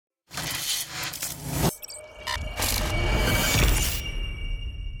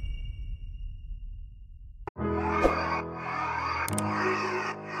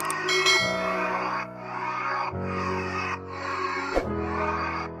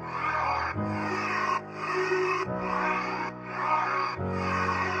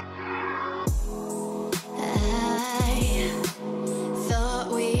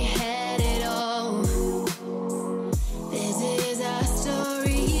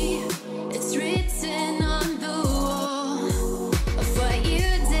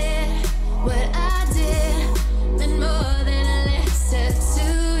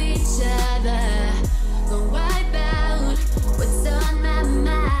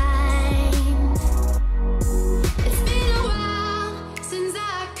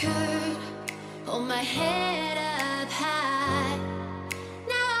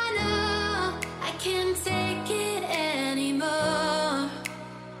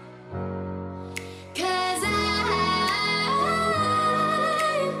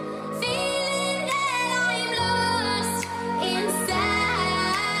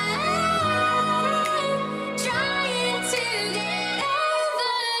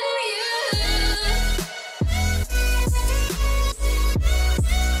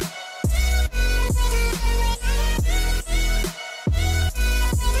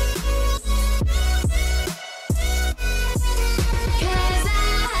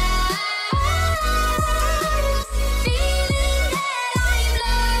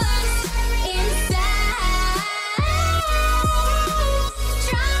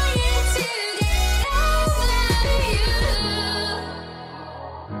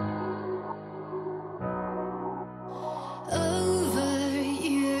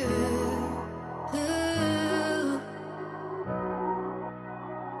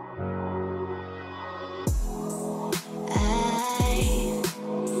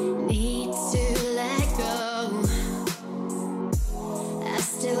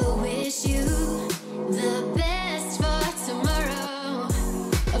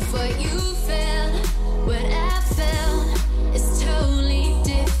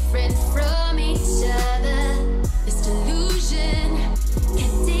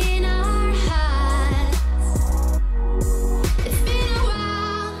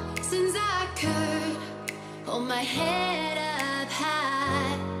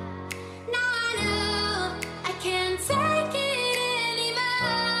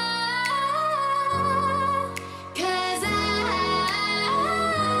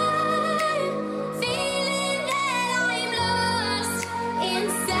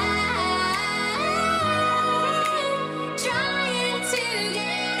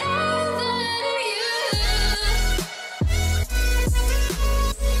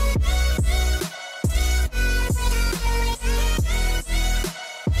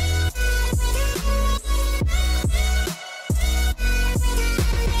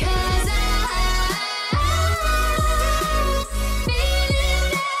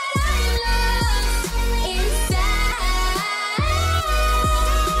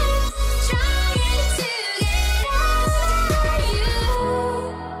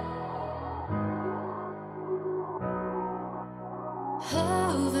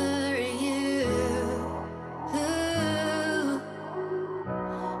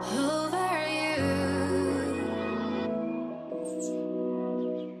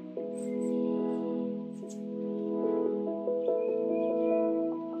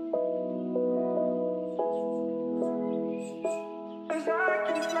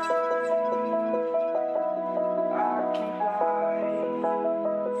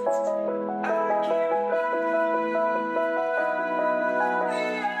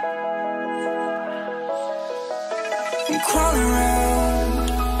Crawling around,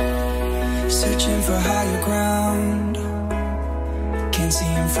 searching for higher ground. Can't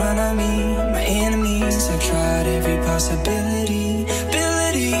see in front of me, my enemies. I've tried every possibility,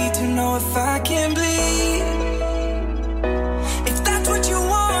 ability to know if I can bleed. If that's what you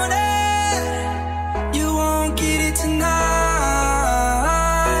wanted, you won't get it tonight.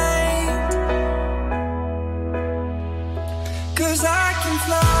 'Cause I can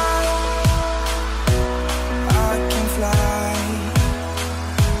fly.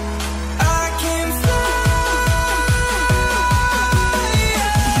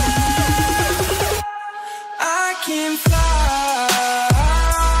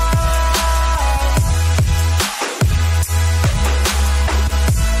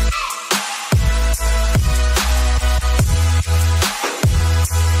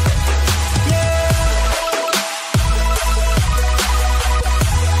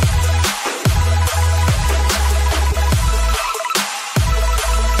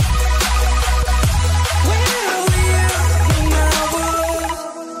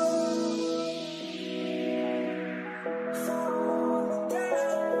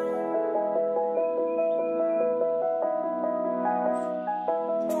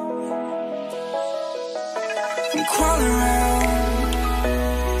 I'm crawling around,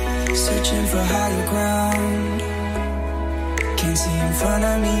 searching for higher ground. Can't see in front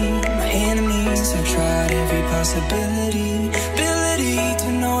of me, my enemies. I've tried every possibility, ability to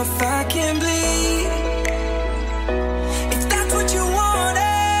know if I can bleed. If that's what you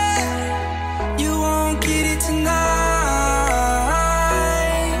wanted, you won't get it tonight.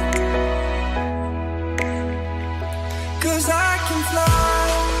 'Cause I can fly.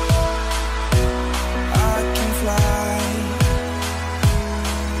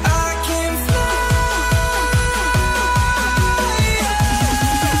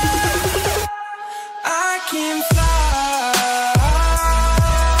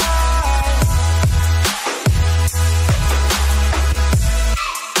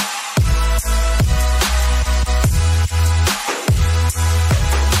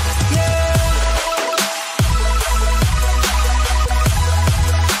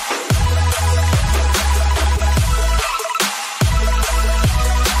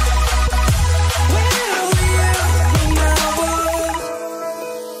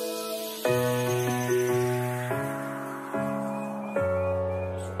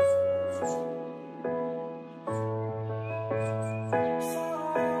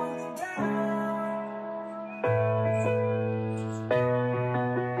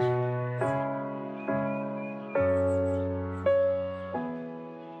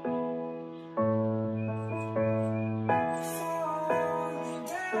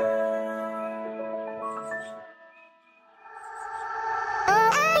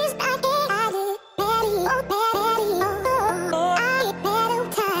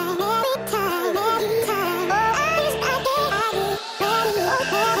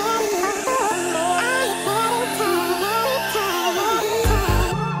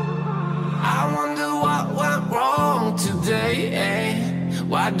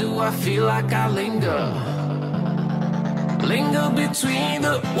 Why do I feel like I linger between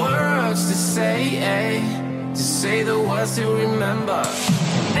the words to say the words to remember.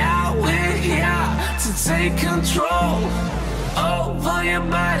 Now we're here to take control over your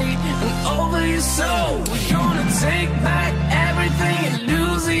body and over your soul. We're gonna take back everything and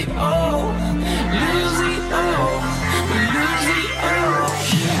lose it all. Lose it all. Lose it all.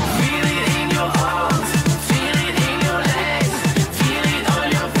 Feel it in your arms, feel it in your legs, feel it on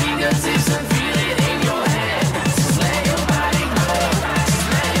your fingertips and feel it in your head. Just let your body go, just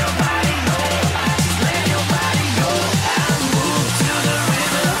let your body go, just let your body go and move to the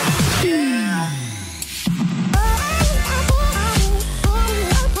rhythm.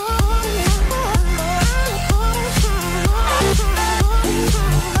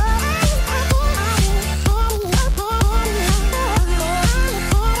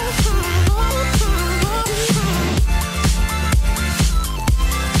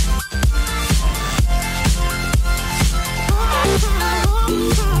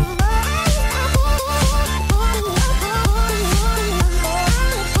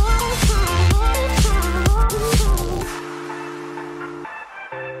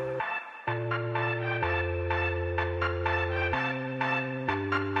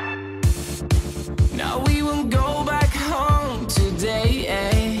 Now we won't go back home today,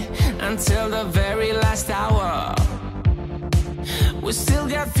 until the very last hour. We still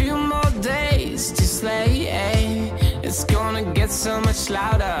got a few more days to slay, It's gonna get so much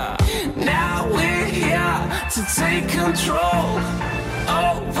louder. Now we're here to take control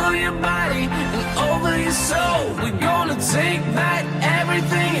over your body and over your soul. We're gonna take back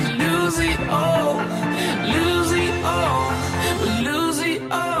everything and lose it all.